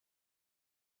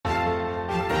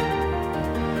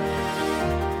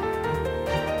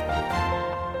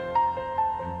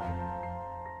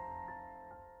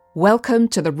Welcome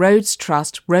to the Rhodes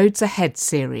Trust Rhodes Ahead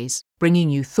series, bringing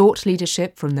you thought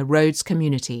leadership from the Rhodes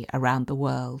community around the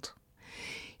world.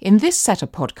 In this set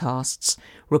of podcasts,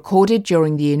 recorded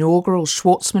during the inaugural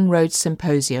Schwartzman Rhodes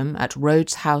Symposium at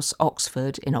Rhodes House,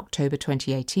 Oxford in October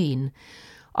 2018,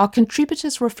 our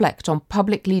contributors reflect on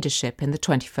public leadership in the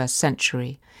 21st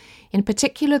century, in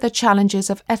particular the challenges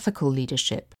of ethical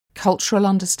leadership, cultural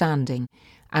understanding,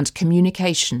 and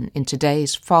communication in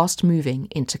today's fast-moving,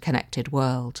 interconnected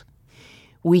world.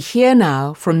 We hear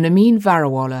now from Nermeen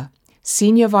Varawalla,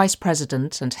 Senior Vice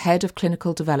President and Head of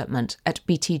Clinical Development at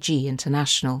BTG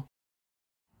International.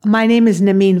 My name is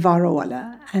Nermeen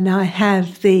Varawalla, and I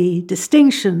have the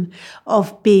distinction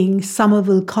of being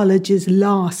Somerville College's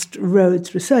last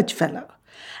Rhodes Research Fellow.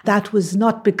 That was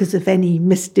not because of any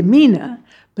misdemeanor,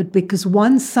 but because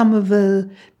once Somerville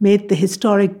made the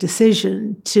historic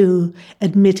decision to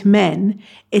admit men,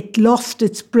 it lost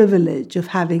its privilege of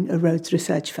having a Rhodes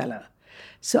Research Fellow.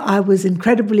 So I was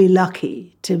incredibly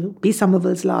lucky to be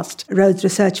Somerville's last Rhodes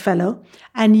Research Fellow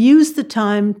and used the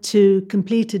time to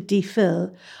complete a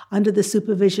DPhil under the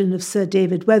supervision of Sir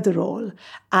David Weatherall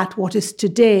at what is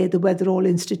today the Weatherall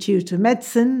Institute of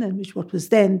Medicine, and what was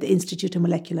then the Institute of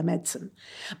Molecular Medicine.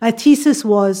 My thesis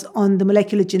was on the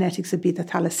molecular genetics of beta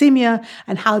thalassemia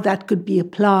and how that could be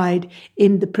applied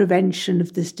in the prevention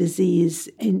of this disease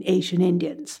in Asian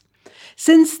Indians.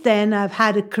 Since then, I've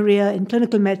had a career in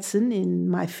clinical medicine in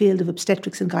my field of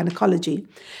obstetrics and gynecology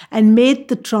and made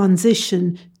the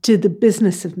transition to the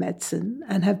business of medicine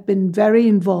and have been very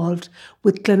involved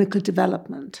with clinical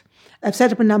development. I've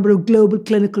set up a number of global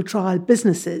clinical trial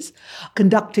businesses,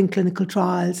 conducting clinical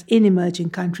trials in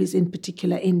emerging countries, in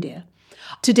particular India.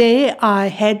 Today, I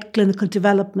head clinical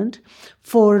development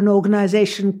for an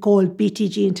organization called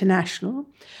BTG International.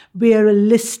 We are a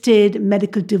listed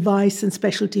medical device and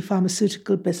specialty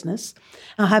pharmaceutical business.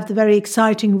 I have the very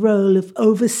exciting role of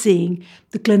overseeing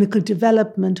the clinical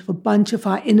development of a bunch of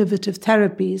our innovative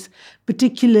therapies,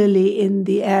 particularly in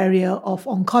the area of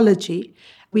oncology.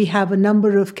 We have a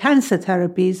number of cancer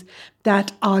therapies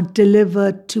that are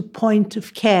delivered to point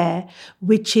of care,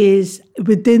 which is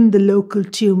within the local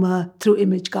tumor through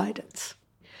image guidance.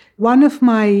 One of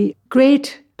my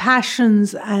great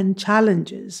passions and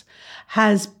challenges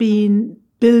has been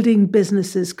building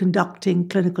businesses conducting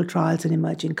clinical trials in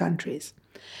emerging countries.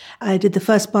 I did the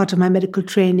first part of my medical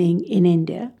training in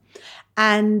India,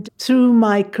 and through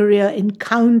my career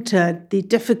encountered the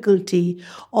difficulty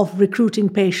of recruiting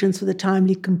patients for the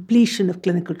timely completion of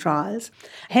clinical trials.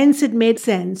 Hence, it made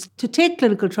sense to take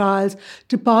clinical trials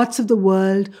to parts of the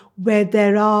world where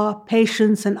there are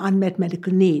patients and unmet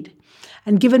medical need.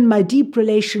 And given my deep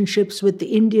relationships with the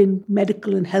Indian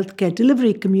medical and healthcare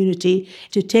delivery community,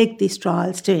 to take these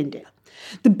trials to India.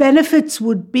 The benefits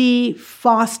would be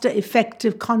faster,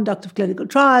 effective conduct of clinical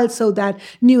trials so that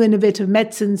new innovative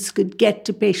medicines could get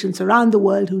to patients around the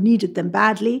world who needed them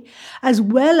badly, as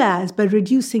well as by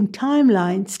reducing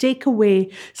timelines, take away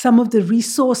some of the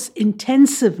resource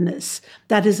intensiveness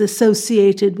that is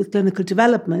associated with clinical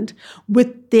development,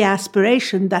 with the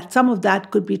aspiration that some of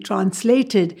that could be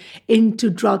translated into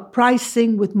drug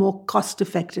pricing with more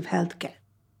cost-effective healthcare.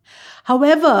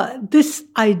 However, this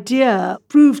idea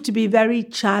proved to be very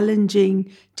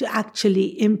challenging to actually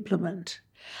implement.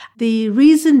 The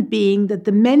reason being that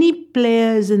the many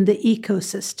players in the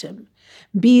ecosystem,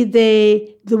 be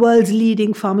they the world's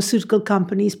leading pharmaceutical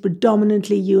companies,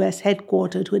 predominantly US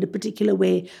headquartered, who had a particular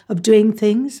way of doing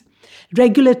things,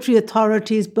 regulatory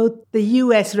authorities, both the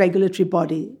US regulatory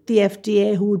body, the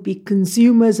FDA, who would be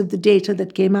consumers of the data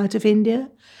that came out of India,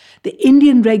 the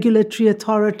Indian regulatory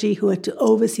authority, who had to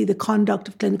oversee the conduct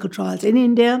of clinical trials in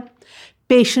India,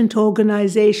 patient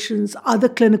organizations, other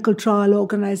clinical trial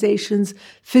organizations,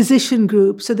 physician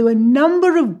groups. So there were a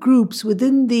number of groups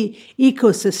within the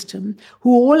ecosystem who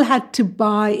all had to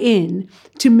buy in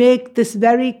to make this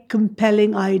very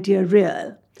compelling idea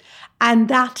real. And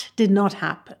that did not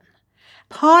happen.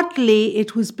 Partly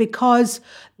it was because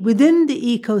within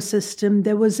the ecosystem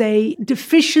there was a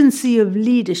deficiency of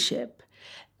leadership.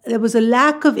 There was a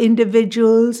lack of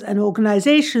individuals and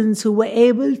organizations who were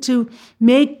able to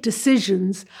make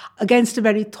decisions against a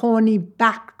very thorny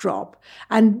backdrop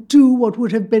and do what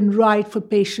would have been right for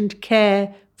patient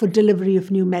care, for delivery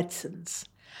of new medicines.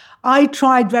 I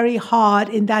tried very hard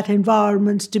in that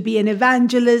environment to be an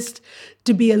evangelist,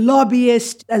 to be a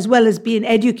lobbyist, as well as be an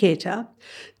educator.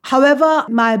 However,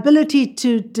 my ability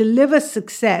to deliver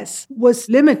success was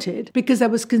limited because I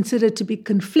was considered to be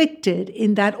conflicted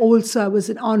in that also I was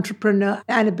an entrepreneur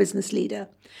and a business leader.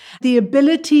 The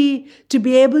ability to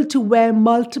be able to wear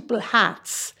multiple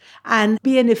hats and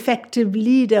be an effective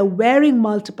leader wearing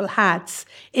multiple hats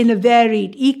in a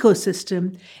varied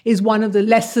ecosystem is one of the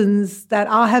lessons that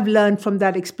I have learned from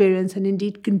that experience and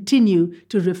indeed continue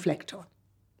to reflect on.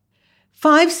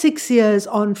 5-6 years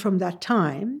on from that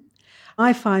time,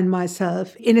 I find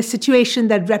myself in a situation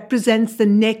that represents the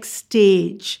next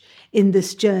stage in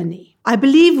this journey. I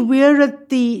believe we're at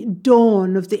the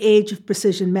dawn of the age of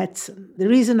precision medicine. The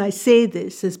reason I say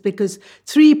this is because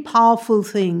 3 powerful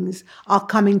things are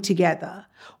coming together.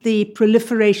 The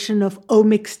proliferation of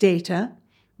omics data,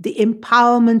 the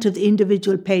empowerment of the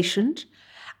individual patient,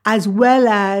 as well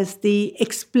as the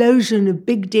explosion of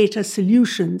big data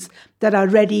solutions that are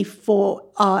ready for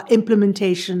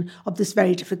implementation of this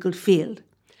very difficult field.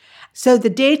 So the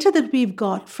data that we've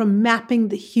got from mapping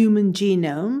the human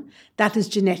genome, that is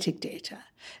genetic data.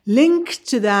 Linked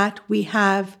to that, we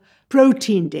have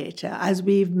protein data as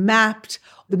we've mapped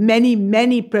the many,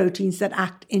 many proteins that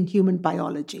act in human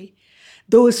biology.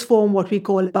 Those form what we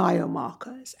call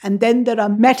biomarkers. And then there are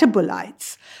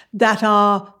metabolites that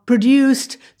are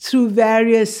produced through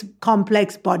various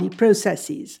complex body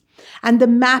processes. And the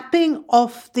mapping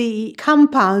of the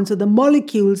compounds or the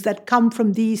molecules that come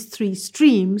from these 3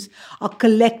 streams are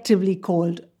collectively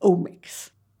called omics.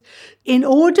 In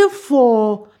order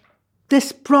for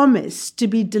this promise to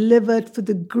be delivered for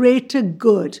the greater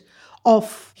good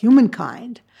of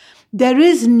humankind, there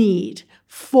is need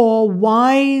for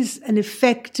wise and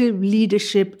effective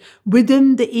leadership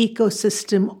within the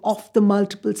ecosystem of the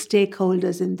multiple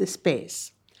stakeholders in this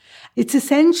space. It's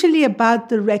essentially about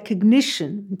the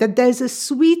recognition that there's a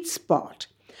sweet spot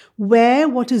where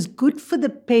what is good for the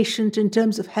patient in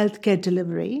terms of healthcare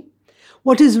delivery,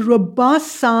 what is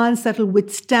robust science that will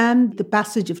withstand the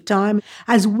passage of time,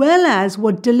 as well as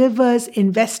what delivers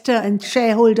investor and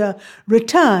shareholder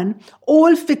return,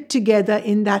 all fit together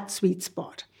in that sweet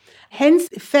spot. Hence,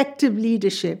 effective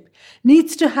leadership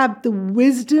needs to have the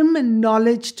wisdom and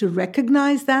knowledge to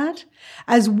recognize that,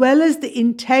 as well as the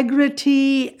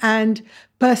integrity and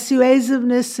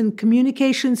persuasiveness and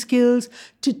communication skills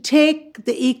to take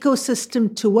the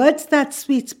ecosystem towards that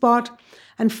sweet spot.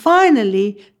 And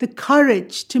finally, the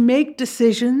courage to make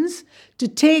decisions, to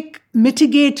take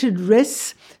mitigated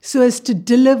risks so as to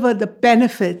deliver the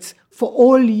benefits for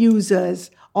all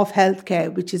users of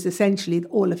healthcare, which is essentially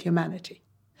all of humanity.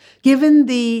 Given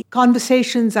the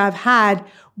conversations I've had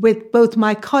with both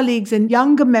my colleagues and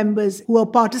younger members who are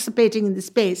participating in the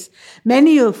space,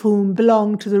 many of whom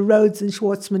belong to the Rhodes and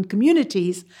Schwartzman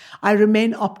communities, I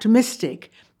remain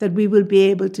optimistic that we will be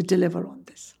able to deliver on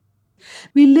this.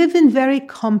 We live in very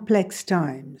complex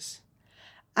times,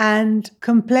 and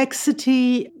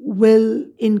complexity will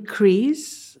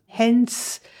increase.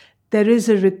 Hence, there is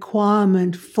a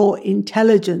requirement for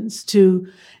intelligence to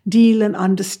deal and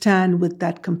understand with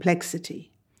that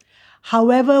complexity.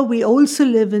 However, we also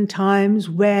live in times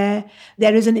where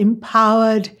there is an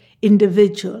empowered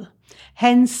individual.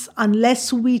 Hence,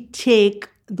 unless we take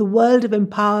the world of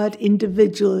empowered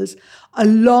individuals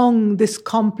along this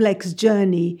complex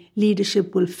journey,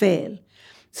 leadership will fail.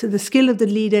 So the skill of the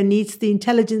leader needs the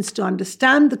intelligence to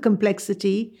understand the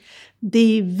complexity,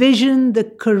 the vision, the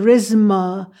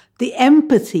charisma, the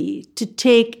empathy to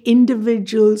take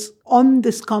individuals on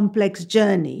this complex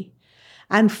journey.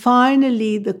 And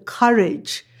finally, the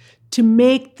courage to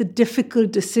make the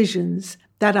difficult decisions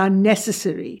that are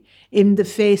necessary in the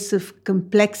face of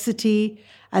complexity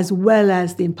as well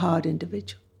as the empowered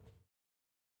individual.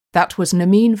 That was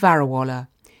Nermeen Varawalla,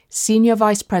 Senior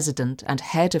Vice President and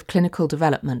Head of Clinical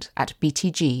Development at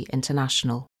BTG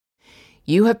International.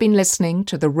 You have been listening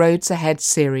to the Rhodes Ahead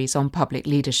series on public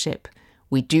leadership.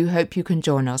 We do hope you can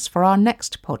join us for our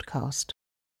next podcast.